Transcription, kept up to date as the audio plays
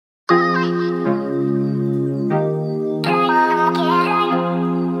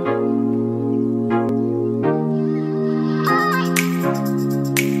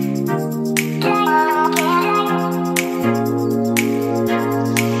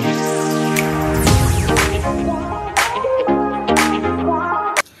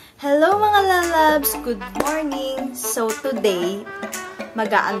Good morning! So today,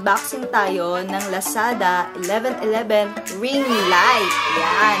 mag-unboxing tayo ng LAZADA 11.11 ring light.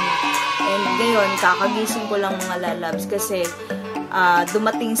 Yan. And ngayon, kakagising ko lang mga lalabs kasi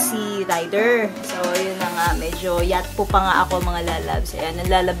dumating si rider. So, yun na nga. Medyo yat po pa nga ako mga lalabs. Ayan,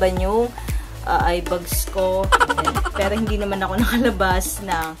 nalalaban yung eye bags ko. Ayan. Pero hindi naman ako nakalabas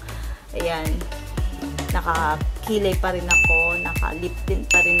ng ayan, nakakilay pa rin ako, naka-lip tint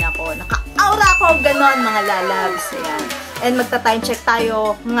pa rin ako, naka-aura ako, ganon mga lalabs. Ayan. And magta-time check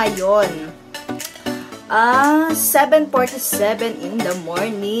tayo ngayon. 7:47 in the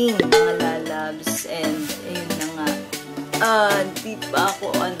morning mga lalabs. And ayun na nga. Di pa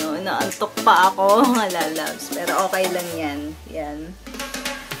ako, naantok pa ako mga lalabs. Pero okay lang yan. Yan.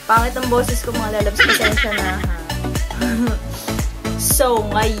 Pangit ang boses ko mga lalabs. Pasensya na ha. So,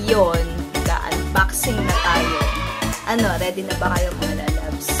 ngayon, unboxing na tayo. Ready na ba kayo mga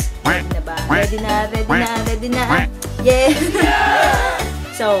lalabs? Ready na ba? Ready na, ready na, ready na. Yeah!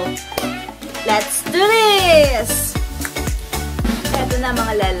 So, let's do this! Eto na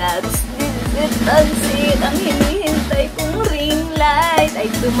mga lalabs. This ang hinihintay kong ring light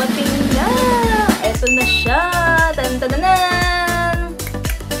ay dumating na. Eto na siya. Tan-tan-tanan!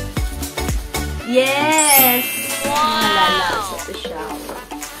 Yes! Mga lalabs, ito siya.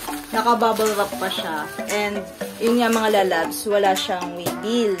 Naka-bubble wrap pa siya. And, yun nga mga lalabs, wala siyang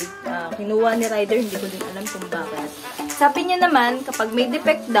waybill. Kinuha ni rider, hindi ko din alam kung bakit. Sabi niya naman, kapag may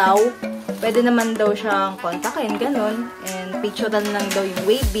defect daw, pwede naman daw siyang kontakin, ganun. And, picturean lang daw yung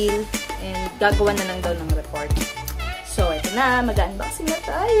waybill. And, gagawa na lang daw ng report. So, ito na, mag-unboxing na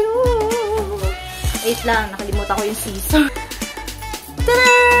tayo. Wait lang, nakalimutan ko yung scissor.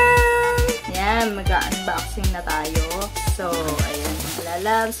 Tadaan! Yan, mag-unboxing na tayo. So, ayan, mga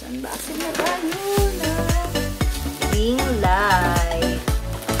lalabs, unboxing na tayo na ring light.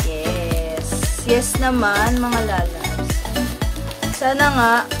 Yes. Yes naman, mga lalabs. Sana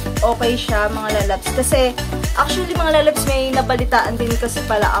nga, okay siya, mga lalabs. Kasi, actually, mga lalabs, may nabalitaan din kasi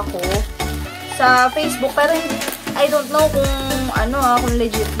pala ako sa Facebook. Pero, I don't know kung kung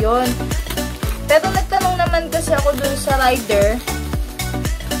legit yun. Pero, nagtanong naman kasi ako dun sa rider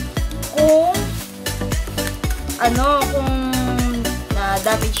kung kung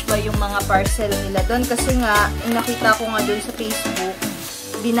na-damage ba yung mga parcel nila doon. Kasi nga, nakita ko nga doon sa Facebook,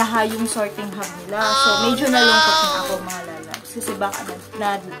 binaha yung sorting hub nila. So, medyo nalungkot na ako mga lalabs. Kasi baka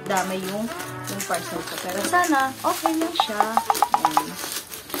nadamay yung parcel ko. Pero sana, okay lang siya.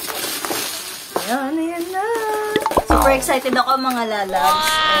 Ayan, ayan na. Super excited ako mga lalabs.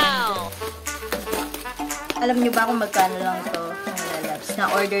 And, alam nyo ba kung magkano lang ito mga lalabs?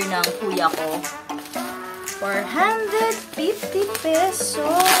 Na-order ng kuya ko. 450 pesos.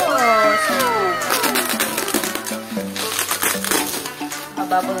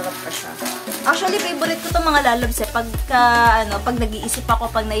 Mababol wrap pa siya. Actually, favorite ko itong mga lalabs eh. Pag nag-iisip ako,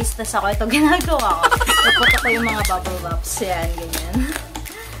 pag na-stress ako, ito ginagawa ko. Naputo ko yung mga bubble wraps. Yan, ganyan.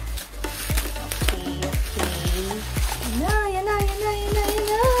 Okay, okay. Yan na.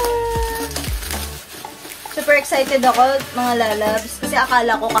 Super excited ako, mga lalabs. Kasi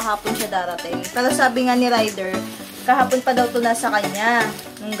akala ko kahapon siya darating. Pero sabi nga ni rider, kahapon pa daw ito nasa kanya,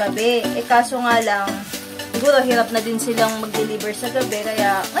 nung gabi. Kaso nga lang, siguro hirap na din silang mag-deliver sa gabi,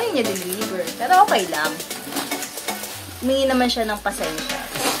 kaya ngayon niya deliver. Pero okay lang. Humingi naman siya ng pasensya.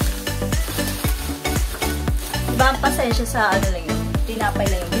 Diba ang pasensya sa lang yun? Tinapay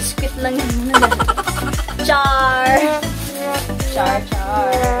lang yun. Biscuit lang yun. Char! Char.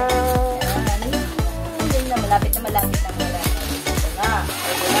 Malapit na. Ito na.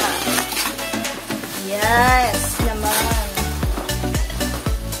 Yes! Naman.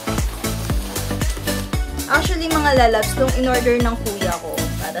 Actually, mga lalabs, itong in-order ng kuya ko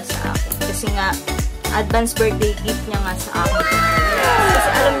para sa akin. Kasi nga, advance birthday gift niya nga sa akin. Kasi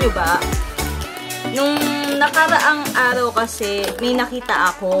alam nyo ba, nung nakaraang araw kasi, may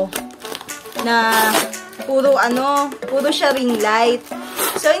nakita ako na puro siya ring light.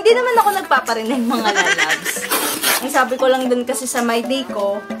 So, hindi naman ako nagpaparinig mga lalabs. Ang sabi ko lang dun kasi sa my day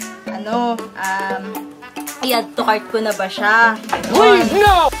ko, i-add to cart ko na ba siya? Please,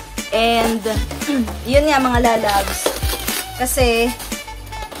 no! And, yun nga mga lalabs. Kasi,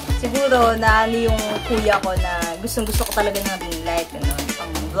 siguro na yung kuya ko na gustong-gusto ko talaga ng ring light.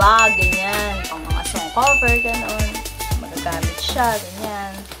 Pang vlog, ganyan. Pang mga song cover, gano'n. Magagamit siya,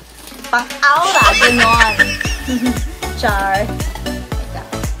 ganyan. Pang aura, gano'n. Char.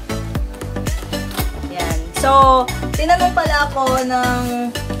 So, tinanong pala ako ng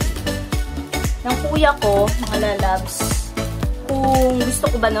kuya ko, mga lalabs, kung gusto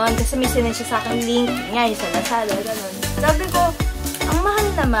ko ba nun. Kasi may sinend siya sa akin link, nga yung sa LAZADA, gano'n. Sabi ko, ang mahal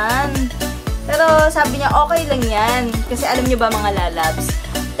naman. Pero sabi niya, okay lang yan. Kasi alam niyo ba mga lalabs,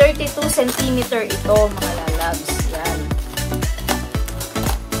 32 cm ito, mga lalabs. Yan.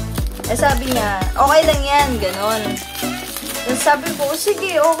 Eh sabi niya, okay lang yan, ganon. Tapos sabi ko,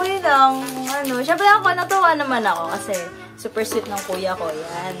 sige, okay lang. Ano, syempre ako, natuwa naman ako kasi super sweet ng kuya ko.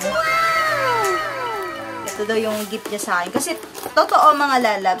 Yan. Ito daw yung gift niya sa akin. Kasi, totoo mga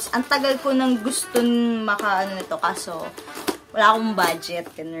lalabs, ang tagal ko nang gusto maka-ano nito. Kaso, wala akong budget.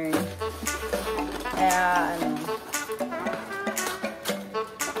 Ganun. Kaya, ano.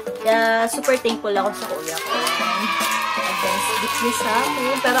 Kaya, super thankful ako sa kuya ko. Advance gift niya sa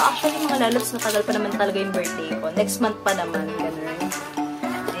akin. Pero actually, mga lalabs, matagal pa naman talaga yung birthday ko. Next month pa naman. Ganun.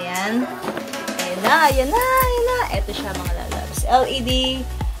 Ayan. Ayan na, ayan na, ayan na. Ito siya mga lalabs. LED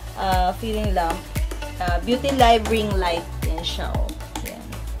feeling lamp. Beauty Live Ring Light. Yan siya, oh. Yan.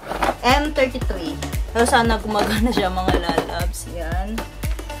 M33. Pero sana gumagana siya, mga lalabs. Yan.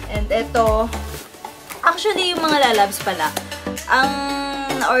 And ito, actually, yung mga lalabs pala, ang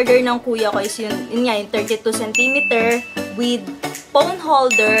order ng kuya ko is yun nga, yung 32 cm with phone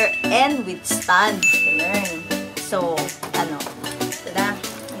holder and with stand. Ganun. So, ano, ito na.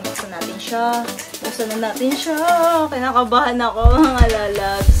 Buksan natin siya. Buksan na natin siya. Kinakabahan ako, mga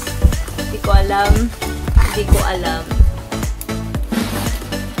lalabs. Hindi ko alam. Hindi ko alam.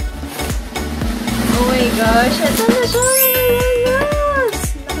 Oh my gosh. Ito na siya. Lalabs.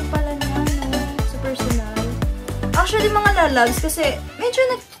 Laki pala niya, no? Sa personal. Actually, mga lalabs, kasi medyo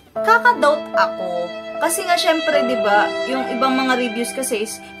nagkaka-doubt ako. Kasi nga, syempre, di ba, yung ibang mga reviews kasi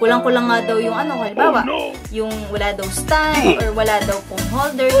is kulang-kulang nga daw yung ano, halimbawa, yung wala daw stand or wala daw phone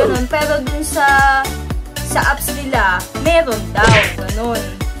holder, ganun. Pero dun sa apps nila, meron daw, ganun.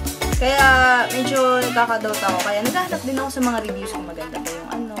 Kaya, medyo nagkaka-doubt ako. Kaya, naghahanap din ako sa mga reviews kung maganda ba yung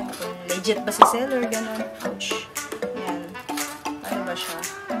ano, kung legit ba si seller, gano'n. Ouch. Yan. Ano ba siya?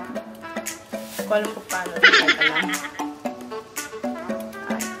 Hindi ko alam kung paano. Ito lang.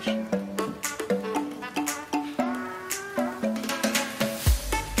 Ay, siya.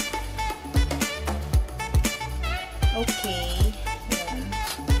 Okay. Yan.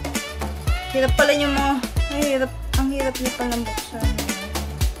 Hirap pala yung mga... Ay, hirap. Ang hirap niya palang buksan.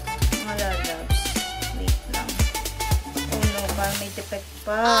 Lalabs. Wait lang. Oh no, parang may defect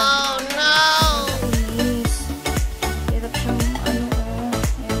pa. Oh no! Inis. Hirap siyang ano, oh.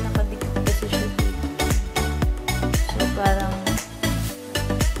 Ayan, nakadikit kasi siya dito. So, parang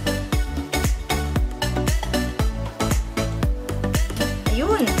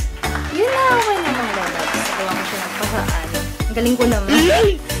ayun! Yun na, okay na mga lalabs. Nagawa ko siya ng pasaan. Ang galing ko naman.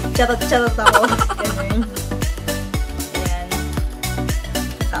 Charot-charot ako. Ganun. Ayan.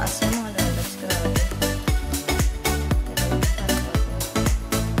 Taas yung mga lalabs. Grabe.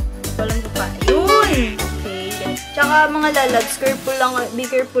 Walang ko pa. Ayun! Okay. Tsaka mga lalabs, be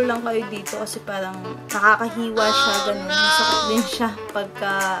careful lang kayo dito kasi parang nakakahiwa siya. Ganun. Masakit din siya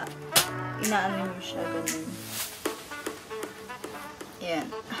pagka inaano nyo siya. Ganun. Ayan.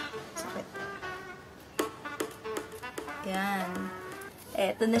 Sakit. Ayan.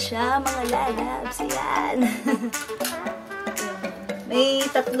 Eto na siya, mga lalabs. Ayan. May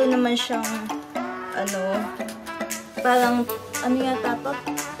tatlo naman siyang, ano, parang, ano yata to?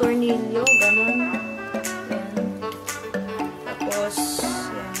 Tornilyo, gano'n. Ayan. Tapos,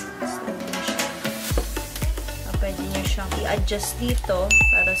 ayan. Ano na siya. Pwede nyo siyang i-adjust dito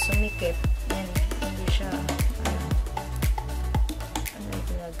para sumikip. Ayan. Hindi siya, ano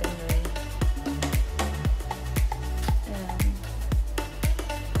ito na, gano'n. Ayan.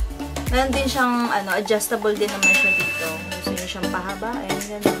 Meron din siyang, ano, adjustable din naman siya dito. Gusto nyo siyang pahaba. Ayan,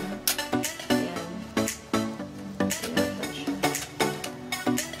 gano'n. Ayan. Tinata siya.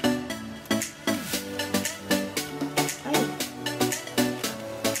 Ay.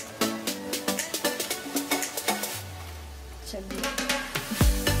 Sabi.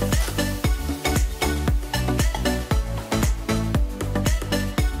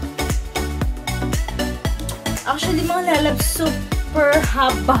 Actually, mga lalabs, super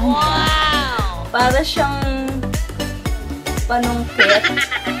haba. Wow! Para siyang panungkit.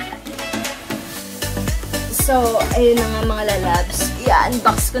 So, ayun na nga mga lalabs.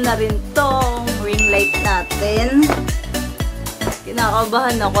 I-unbox ko na rin tong ring light natin.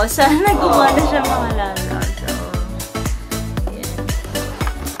 Kinakabahan ako. Sana gumana siya mga lalabs. So, ayan.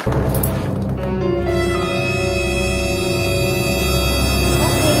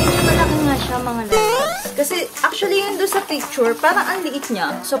 Okay, medyo malaki nga siya mga lalabs. Kasi, actually, yun doon sa picture, parang ang liit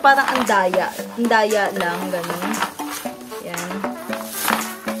niya. So, parang ang daya. Ang daya lang, ganun. Yan.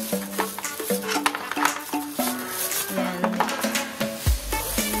 Yan.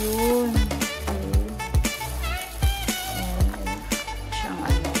 Ayun. Yan. Siyang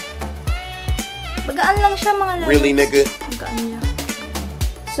ano. Magaan lang siya mga lalabs. Really, nigga? Magaan niya.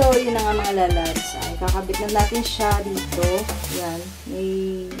 So, yun na nga mga lalabs. Ay, kakabit na natin siya dito. Yan.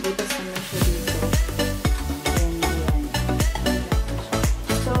 May butas naman siya dito. And yan.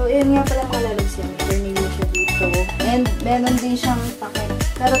 So, yun nga pala mga lalabs yan. May tornilyo siya dito. And meron din siyang takip.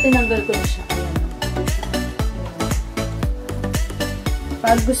 Pero tinanggal ko na siya. Ayan. Ito siya. Ayan.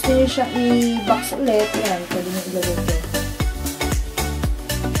 Pag gusto niyo siya i-box ulit, yan. Pwede nyo ilagay ito.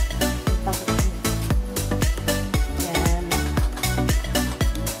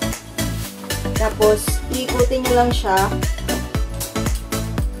 Tapos, iikutin nyo lang siya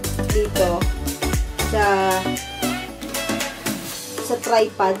dito sa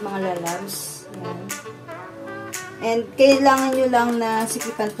tripod, mga lalabs. Ayan. And, kailangan nyo lang na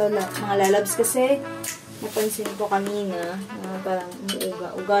sikipan to mga lalabs kasi napansin ko kanina na parang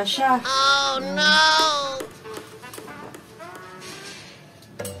umuuga-uga siya. Oh, no!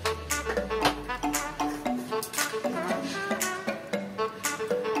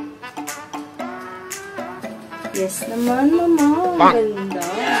 Yes naman, mama. Ganda.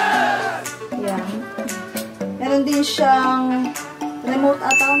 Yan. Meron din siyang remote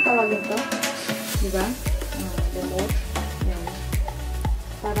ata ang tawag nito. Diba? Remote. Yan.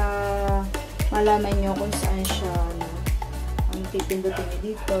 Para malaman nyo kung saan siya ang pipindutin nyo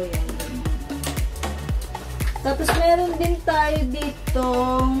dito. Yan. Tapos meron din tayo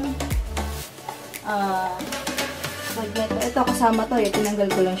ditong ito kasama to. Tinanggal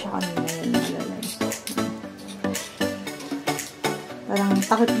ko lang siya kanina. Yan. Parang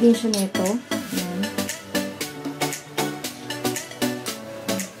takip din siya nito. Ayan.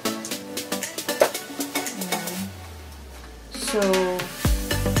 Ayan. So,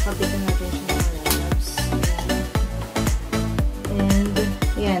 kapitan natin siya mga lalabs. And,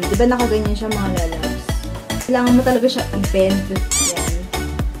 ayan. Diba nakaganyan siya mga lalabs? Kailangan mo talaga siya i-bend. Ayan.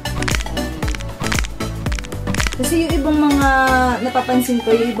 Kasi yung ibang mga, napapansin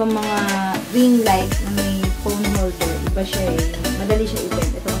ko, yung ibang mga ring light na may phone holder, iba siya eh. Madali siya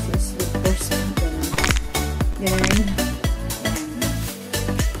i-bend. Ito kasi slip force pa. Ganun.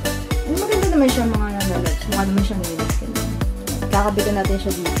 And maganda naman siya mga lalabs. Mukha naman siyang lilit. Kakabitan natin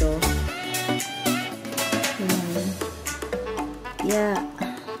siya dito. Ayan. Yeah.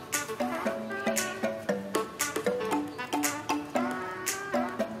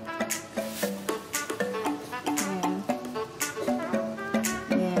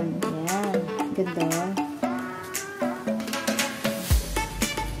 Ayan. Ayan. Ganda.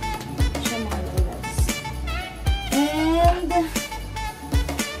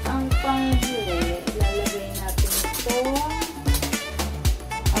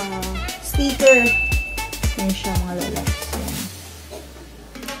 Sticker. Yan siya mga lalabs. Yan.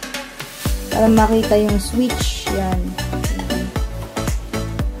 Para makita yung switch. Yan. Yan.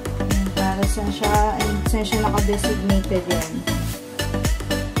 Para saan siya naka-designated yan.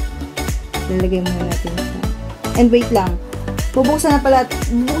 Lalagay muna natin siya. And wait lang. Bubuksan muna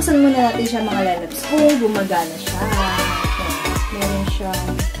natin siya mga lalabs kung gumagana siya. Meron siyang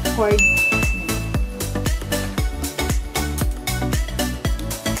cord.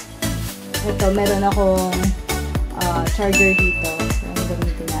 Ito, meron akong charger dito. Ang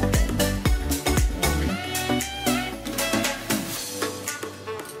gamitin natin.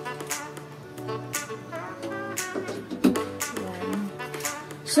 Ayan.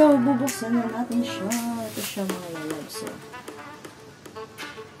 So, bubuksan na natin siya. Ito siya mga lalabs.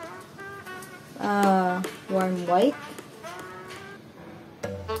 Warm white.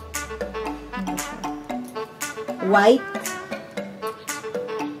 White.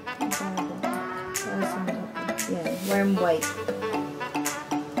 Warm white.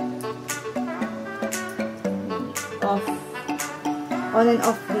 Off. On and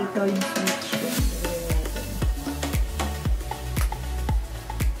off dito yung switch.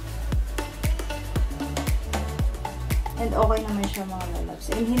 And okay naman siya mga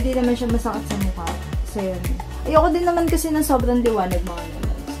lalabs. And hindi naman siya masakit sa mukha. So yun. Ayoko din naman kasi ng sobrang liwanag mga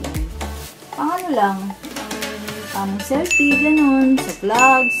lalabs. Ang ano lang, selfie, ganun, sa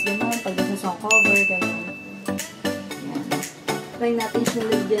vlogs, ganun, pag sa song cover, ganun. Try natin siya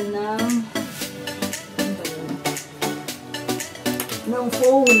lagyan ng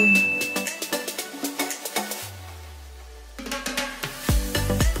phone.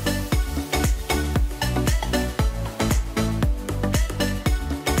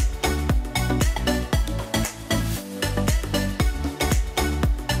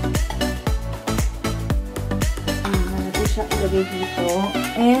 Natin siya ilagay dito.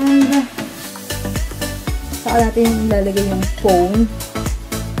 And saka natin ilalagay yung phone.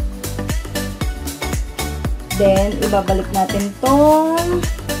 Then, ibabalik natin tong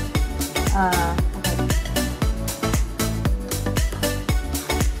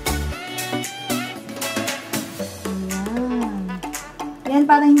Yan,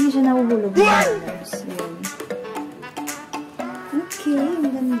 parang hindi siya nahuhulog. Yan. Okay, ang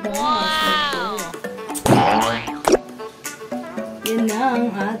ganda. Wow! Yan na ang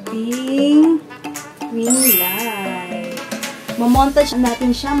ating ring light. Mamontage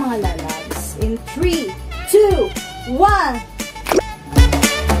natin siya, mga lalabs. In 3, 2, 1!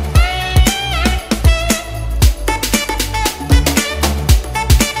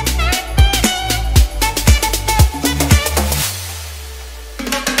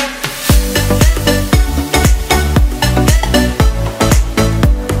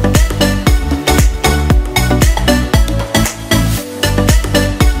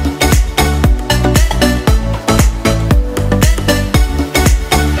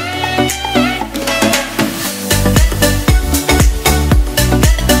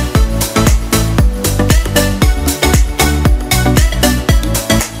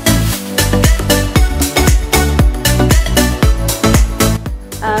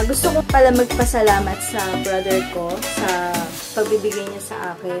 Gusto ko pala magpasalamat sa brother ko sa pagbibigay niya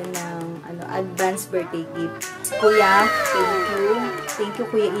sa akin ng advance birthday gift. Kuya, thank you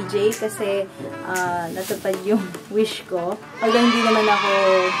Kuya EJ kasi natupad yung wish ko. Although hindi naman ako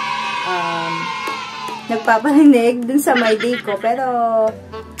nagpaparinig dun sa my day ko, pero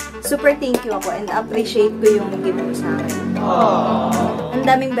super thank you ako and appreciate ko yung gift mo sa akin. Ang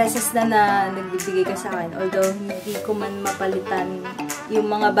daming beses na nagbibigay ka sa akin, although hindi ko man mapalitan yung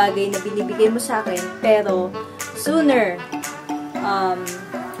mga bagay na binibigay mo sa akin, pero sooner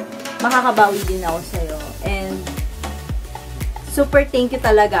makakabawi din ako sa'yo. And super thank you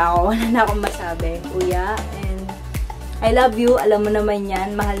talaga ako. Wala na akong masabi, Kuya. And I love you. Alam mo naman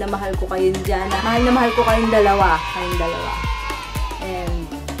yan. Mahal na mahal ko kayo dyan. Mahal na mahal ko kayong dalawa. And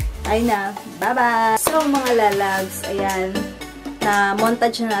ayun na. Bye-bye! So, mga lalabs, ayan.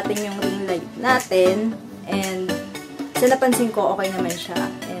 Na-montage na natin yung ring light natin. And sa napansin ko, okay naman siya.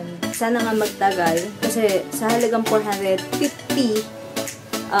 And sana nga magtagal. Kasi sa halagang 450,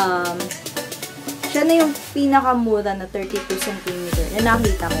 siya na yung pinakamura na 32 cm na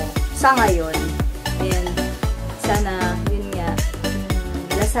nakita ko sa ngayon. And sana, yun nga,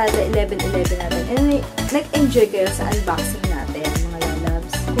 LAZADA 11.11 natin. And nag-enjoy kayo sa unboxing natin, mga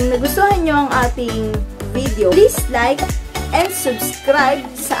lalabs. Kung nagustuhan nyo ang ating video, please like and subscribe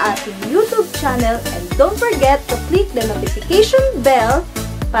sa ating YouTube channel, and don't forget to click the notification bell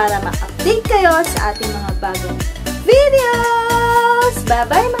para ma-update kayo sa ating mga bagong videos!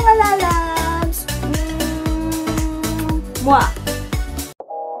 Bye-bye mga lalabs! Mwah!